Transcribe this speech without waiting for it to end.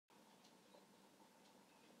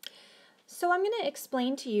So I'm going to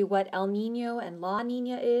explain to you what El Nino and La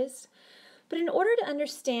Nina is, but in order to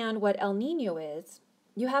understand what El Nino is,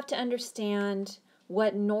 you have to understand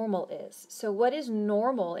what normal is. So what is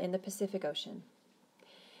normal in the Pacific Ocean?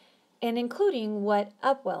 And including what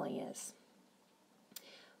upwelling is.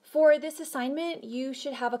 For this assignment, you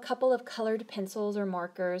should have a couple of colored pencils or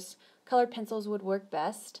markers. Colored pencils would work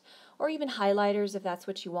best, or even highlighters if that's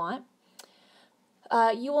what you want.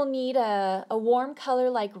 You will need a warm color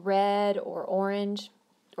like red or orange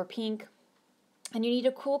or pink, and you need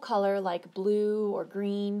a cool color like blue or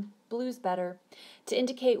green, blue's better, to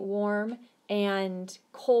indicate warm and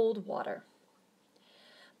cold water.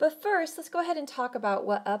 But first, let's go ahead and talk about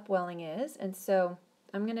what upwelling is. And so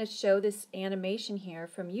I'm going to show this animation here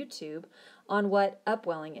from YouTube on what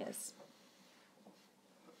upwelling is.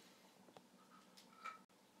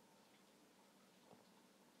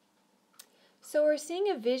 So we're seeing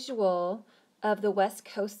a visual of the west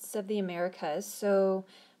coasts of the Americas, so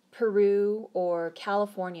Peru or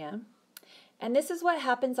California. And this is what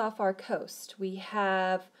happens off our coast. We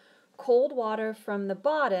have cold water from the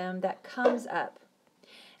bottom that comes up.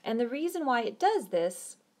 And the reason why it does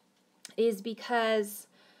this is because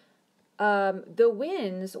the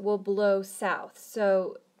winds will blow south.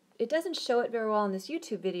 So it doesn't show it very well in this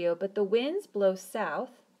YouTube video, but the winds blow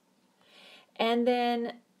south. And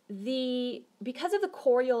then because of the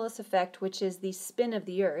Coriolis effect, which is the spin of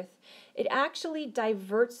the earth, it actually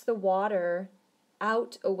diverts the water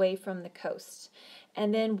out away from the coast.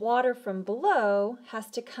 And then water from below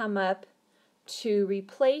has to come up to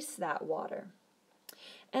replace that water.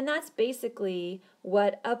 And that's basically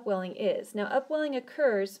what upwelling is. Now, upwelling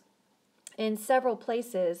occurs in several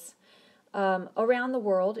places around the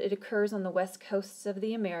world. It occurs on the west coasts of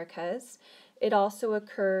the Americas. It also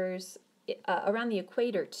occurs around the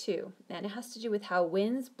equator too, and it has to do with how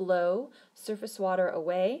winds blow surface water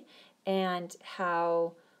away and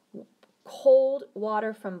how cold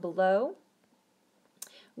water from below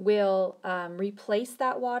will replace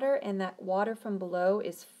that water, and that water from below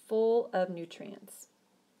is full of nutrients.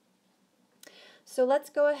 So let's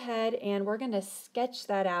go ahead and we're going to sketch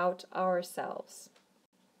that out ourselves.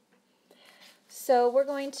 So we're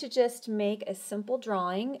going to just make a simple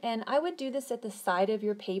drawing, and I would do this at the side of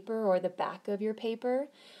your paper or the back of your paper.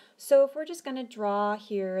 So if we're just going to draw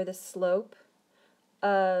here the slope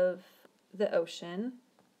of the ocean,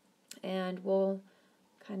 and we'll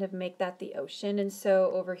kind of make that the ocean, and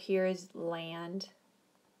so over here is land,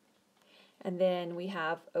 and then we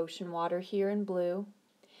have ocean water here in blue.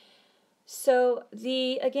 So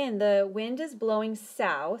again, the wind is blowing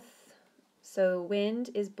south, so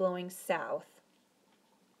wind is blowing south.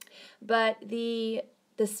 But the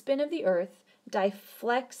spin of the earth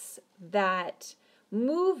deflects that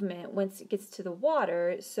movement once it gets to the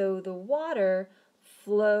water, so the water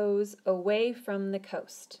flows away from the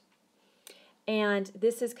coast. And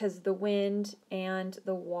this is because the wind and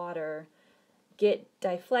the water get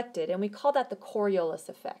deflected, and we call that the Coriolis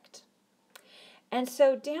effect. And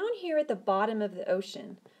so down here at the bottom of the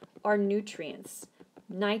ocean are nutrients,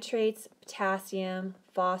 nitrates, potassium,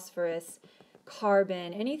 phosphorus,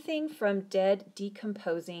 carbon, anything from dead,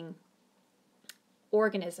 decomposing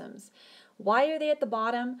organisms. Why are they at the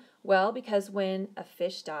bottom? Well, because when a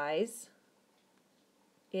fish dies,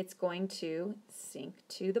 it's going to sink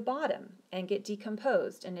to the bottom and get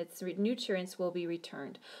decomposed, and its nutrients will be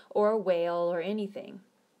returned, or a whale or anything.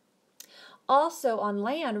 Also on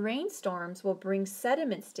land, rainstorms will bring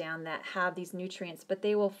sediments down that have these nutrients, but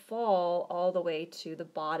they will fall all the way to the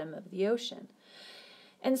bottom of the ocean.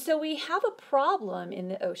 And so we have a problem in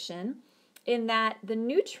the ocean in that the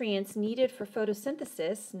nutrients needed for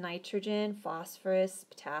photosynthesis, nitrogen, phosphorus,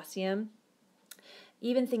 potassium,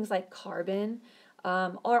 even things like carbon,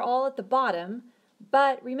 are all at the bottom.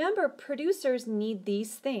 But remember, producers need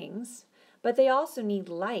these things, but they also need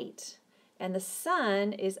light. And the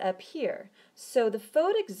sun is up here. So the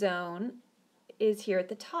photic zone is here at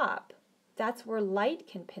the top. That's where light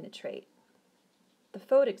can penetrate, the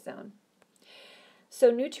photic zone. So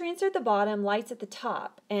nutrients are at the bottom, light's at the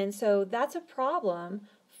top. And so that's a problem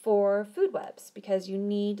for food webs because you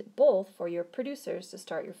need both for your producers to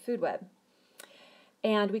start your food web.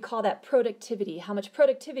 And we call that productivity. How much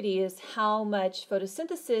productivity is how much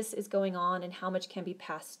photosynthesis is going on and how much can be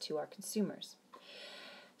passed to our consumers.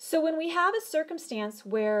 So when we have a circumstance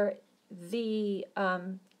where the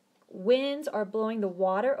winds are blowing the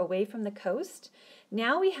water away from the coast,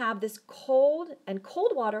 now we have this cold, and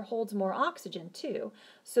cold water holds more oxygen too.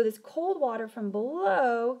 So this cold water from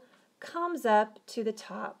below comes up to the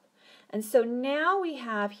top. And so now we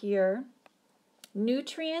have here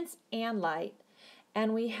nutrients and light,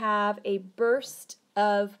 and we have a burst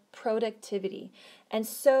of productivity. And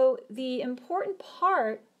so the important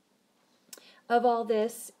part of all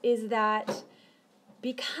this is that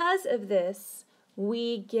because of this,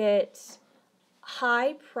 we get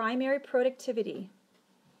high primary productivity.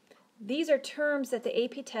 These are terms that the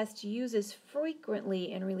AP test uses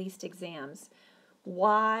frequently in released exams.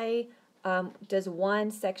 Why does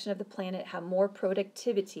one section of the planet have more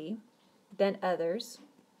productivity than others?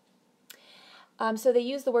 So they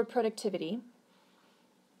use the word productivity,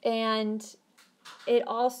 and it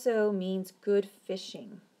also means good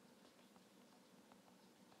fishing.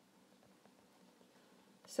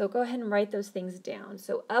 So go ahead and write those things down.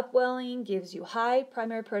 So upwelling gives you high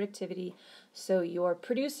primary productivity. So your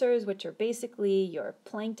producers, which are basically your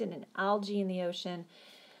plankton and algae in the ocean,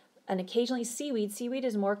 and occasionally seaweed. Seaweed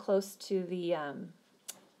is more close to the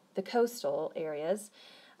coastal areas.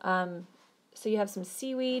 So you have some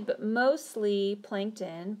seaweed, but mostly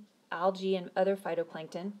plankton, algae, and other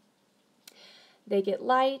phytoplankton. They get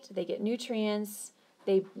light, they get nutrients,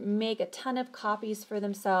 they make a ton of copies for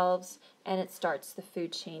themselves, and it starts the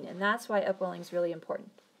food chain. And that's why upwelling is really important.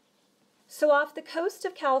 So off the coast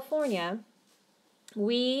of California,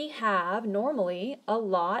 we have normally a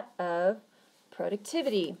lot of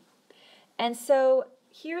productivity. And so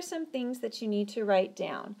here are some things that you need to write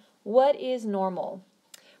down. What is normal?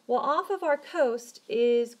 Well, off of our coast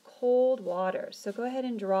is cold water. So go ahead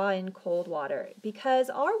and draw in cold water, because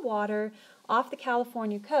our water off the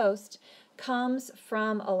California coast comes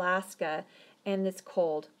from Alaska, and it's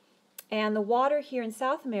cold. And the water here in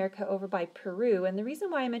South America over by Peru, and the reason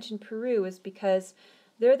why I mentioned Peru is because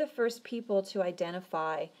they're the first people to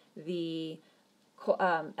identify the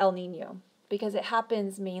El Nino, because it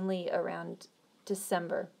happens mainly around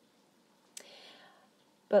December.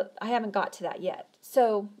 But I haven't got to that yet.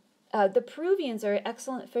 So the Peruvians are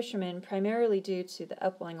excellent fishermen, primarily due to the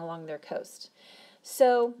upwelling along their coast.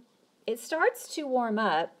 So it starts to warm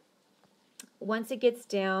up once it gets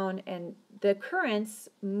down, and the currents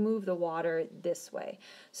move the water this way.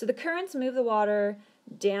 So the currents move the water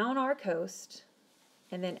down our coast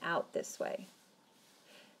and then out this way.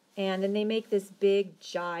 And then they make this big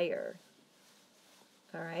gyre.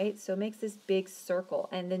 All right, so it makes this big circle.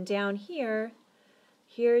 And then down here,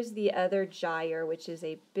 here's the other gyre, which is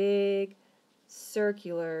a big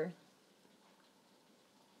circular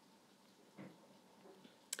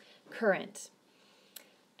current.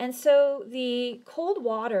 And so the cold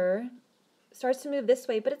water starts to move this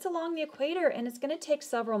way, but it's along the equator, and it's going to take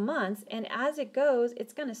several months, and as it goes,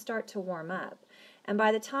 it's going to start to warm up. And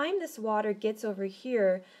by the time this water gets over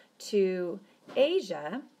here to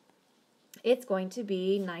Asia, it's going to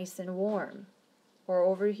be nice and warm. Or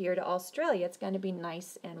over here to Australia, it's going to be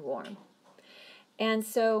nice and warm. And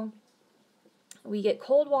so we get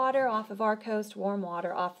cold water off of our coast, warm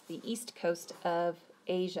water off the east coast of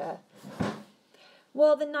Asia.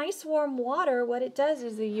 Well, the nice warm water, what it does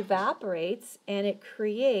is it evaporates, and it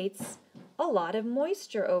creates a lot of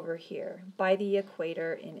moisture over here by the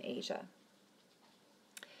equator in Asia.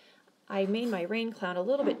 I made my rain cloud a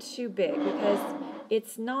little bit too big because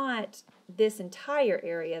it's not this entire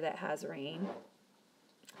area that has rain.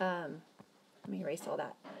 Let me erase all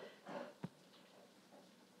that.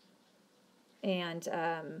 And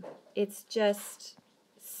it's just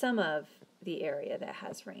some of the area that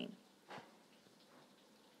has rain.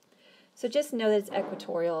 So just know that it's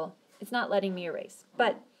equatorial. It's not letting me erase.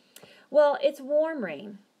 But, well, it's warm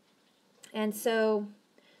rain. And so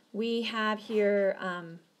we have here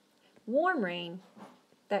warm rain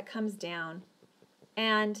that comes down.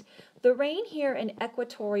 And the rain here in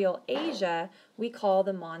equatorial Asia, we call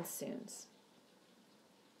the monsoons.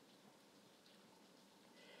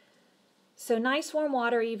 So nice warm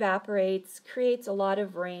water evaporates, creates a lot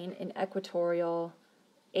of rain in equatorial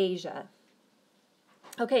Asia.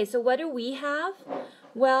 Okay, so what do we have?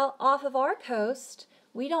 Well, off of our coast,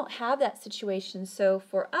 we don't have that situation. So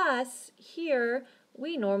for us here,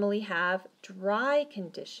 we normally have dry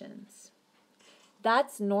conditions.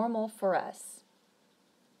 That's normal for us.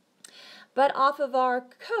 But off of our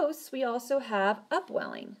coasts, we also have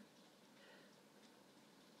upwelling.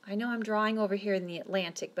 I know I'm drawing over here in the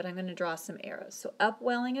Atlantic, but I'm going to draw some arrows. So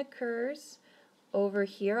upwelling occurs over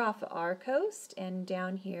here off of our coast and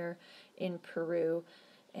down here in Peru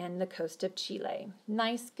and the coast of Chile.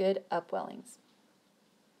 Nice, good upwellings.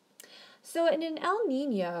 So in an El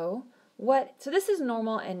Nino, so this is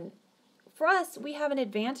normal, and for us, we have an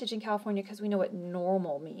advantage in California because we know what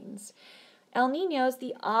normal means. El Nino is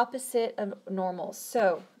the opposite of normal.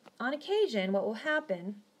 So on occasion, what will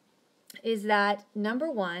happen is that,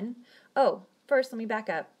 number one, first let me back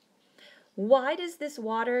up. Why does this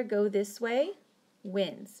water go this way?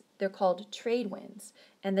 winds. They're called trade winds.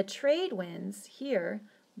 And the trade winds here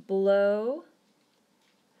blow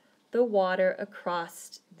the water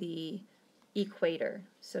across the equator.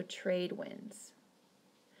 So trade winds.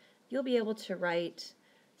 You'll be able to write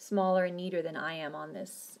smaller and neater than I am on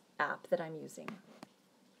this app that I'm using.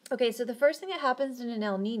 Okay, so the first thing that happens in an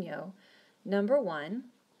El Nino, number one,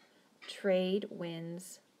 trade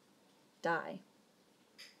winds die.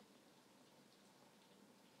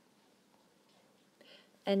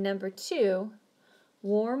 And number two,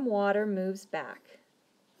 warm water moves back.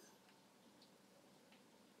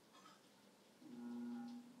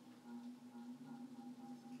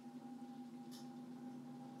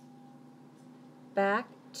 Back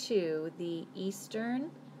to the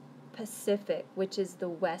eastern Pacific, which is the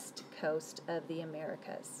west coast of the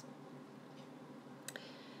Americas.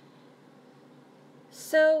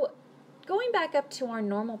 So, going back up to our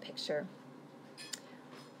normal picture,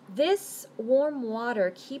 this warm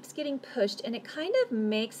water keeps getting pushed and it kind of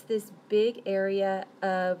makes this big area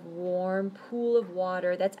of warm pool of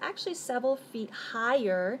water that's actually several feet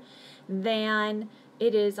higher than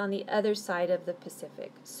it is on the other side of the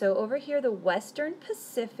Pacific. So over here, the western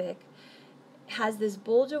Pacific has this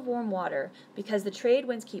bulge of warm water because the trade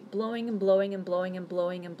winds keep blowing and blowing and blowing and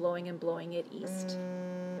blowing and blowing and blowing it east.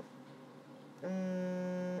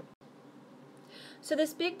 So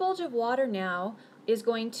this big bulge of water now is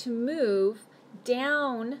going to move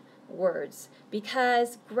downwards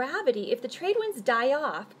because gravity, if the trade winds die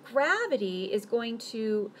off, gravity is going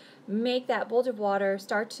to make that bulge of water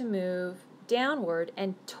start to move downward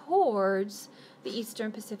and towards the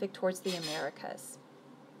eastern Pacific, towards the Americas.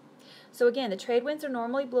 So again, the trade winds are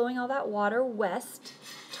normally blowing all that water west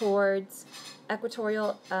towards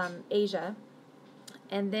equatorial Asia,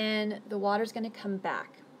 and then the water's going to come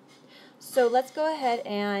back. So let's go ahead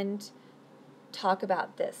and talk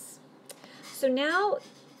about this. So now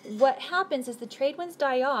what happens is the trade winds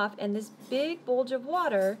die off and this big bulge of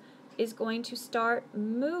water is going to start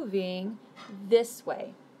moving this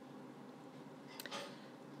way.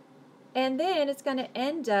 And then it's going to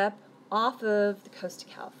end up off of the coast of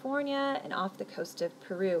California and off the coast of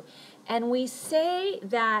Peru. And we say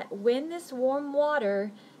that when this warm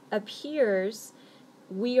water appears,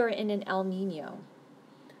 we are in an El Nino.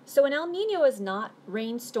 So an El Nino is not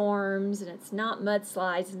rainstorms and it's not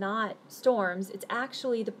mudslides, not storms. It's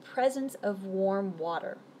actually the presence of warm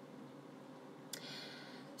water.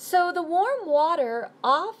 So the warm water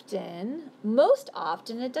often, most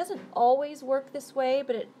often, it doesn't always work this way,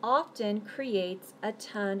 but it often creates a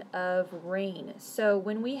ton of rain. So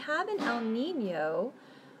when we have an El Nino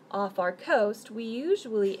off our coast, we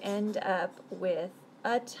usually end up with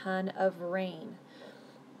a ton of rain.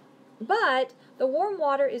 But the warm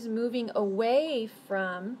water is moving away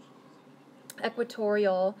from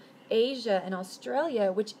equatorial Asia and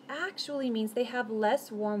Australia, which actually means they have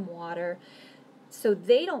less warm water, so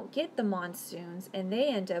they don't get the monsoons and they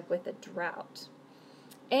end up with a drought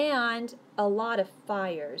and a lot of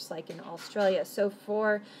fires like in Australia. So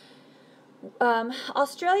for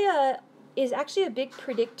Australia is actually a big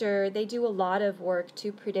predictor. They do a lot of work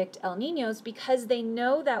to predict El Ninos because they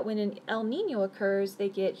know that when an El Nino occurs, they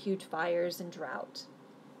get huge fires and drought.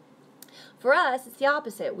 For us, it's the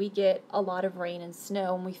opposite. We get a lot of rain and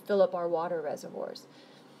snow and we fill up our water reservoirs.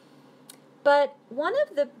 But one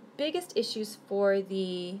of the biggest issues for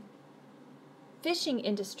the fishing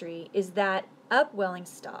industry is that upwelling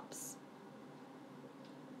stops.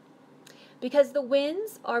 Because the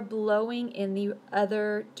winds are blowing in the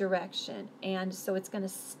other direction, and so it's going to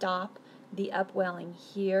stop the upwelling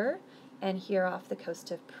here and here off the coast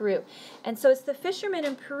of Peru. And so it's the fishermen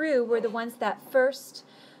in Peru were the ones that first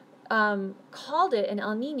called it an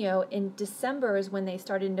El Nino in December is when they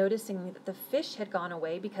started noticing that the fish had gone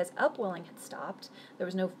away because upwelling had stopped. There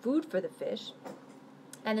was no food for the fish.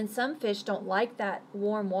 And then some fish don't like that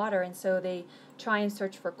warm water, and so they try and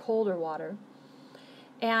search for colder water.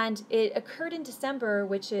 And it occurred in December,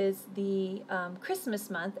 which is the Christmas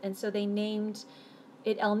month, and so they named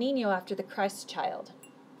it El Nino after the Christ child.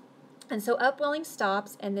 And so upwelling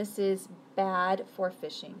stops, and this is bad for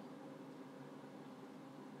fishing.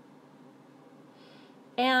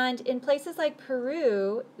 And in places like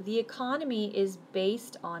Peru, the economy is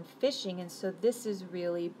based on fishing, and so this is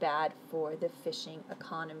really bad for the fishing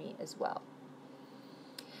economy as well.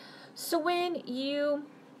 So when you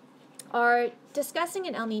are discussing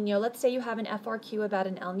an El Nino, let's say you have an FRQ about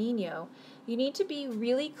an El Nino, you need to be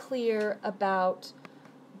really clear about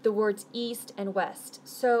the words east and west.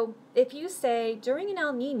 So if you say during an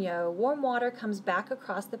El Nino, warm water comes back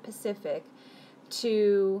across the Pacific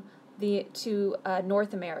to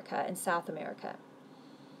North America and South America,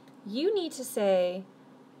 you need to say,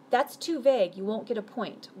 that's too vague, you won't get a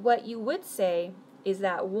point. What you would say is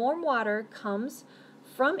that warm water comes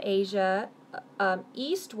from Asia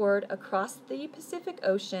eastward across the Pacific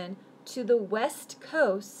Ocean to the west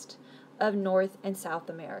coast of North and South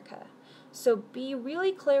America. So be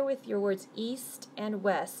really clear with your words east and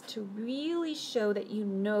west to really show that you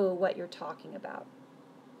know what you're talking about.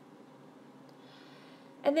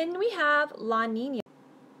 And then we have La Nina.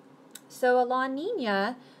 So a La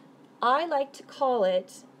Nina, I like to call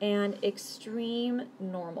it an extreme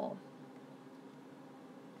normal.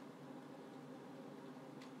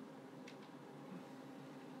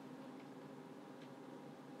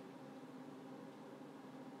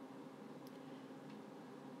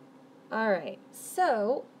 All right,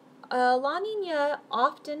 so La Nina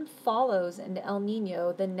often follows an El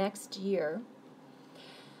Nino the next year.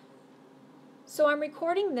 So I'm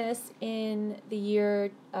recording this in the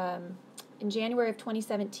year, in January of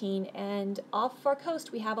 2017, and off our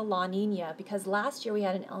coast we have a La Nina because last year we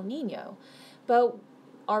had an El Nino. But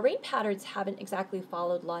our rain patterns haven't exactly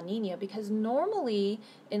followed La Nina because normally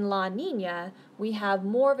in La Nina we have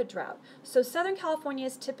more of a drought. So Southern California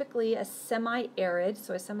is typically a semi-arid,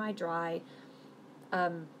 so a semi-dry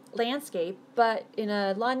landscape, but in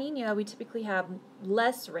a La Nina we typically have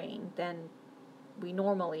less rain than we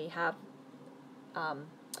normally have.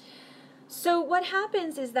 So what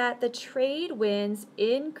happens is that the trade winds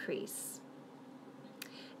increase.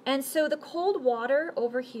 And so the cold water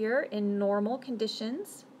over here in normal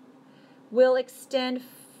conditions will extend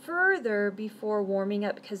further before warming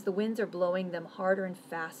up because the winds are blowing them harder and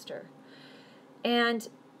faster. And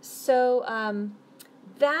so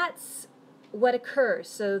that's what occurs.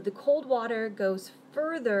 So the cold water goes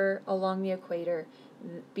further along the equator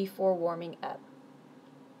before warming up.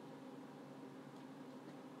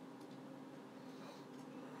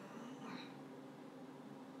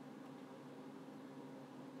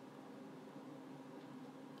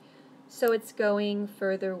 So it's going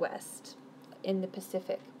further west in the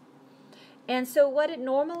Pacific. And so what it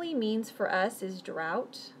normally means for us is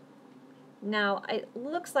drought. Now, it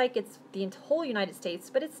looks like it's the whole United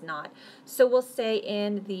States, but it's not. So we'll say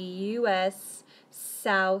in the U.S.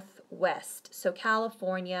 Southwest. So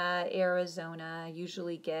California, Arizona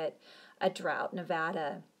usually get a drought,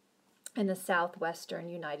 Nevada, in the southwestern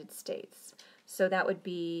United States. So that would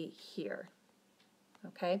be here,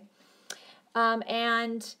 okay?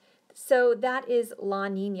 And so that is La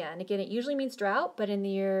Nina. And again, it usually means drought, but in the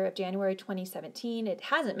year of January 2017, it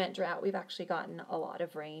hasn't meant drought. We've actually gotten a lot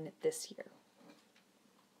of rain this year.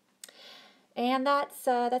 And that's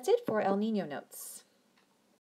it for El Nino Notes.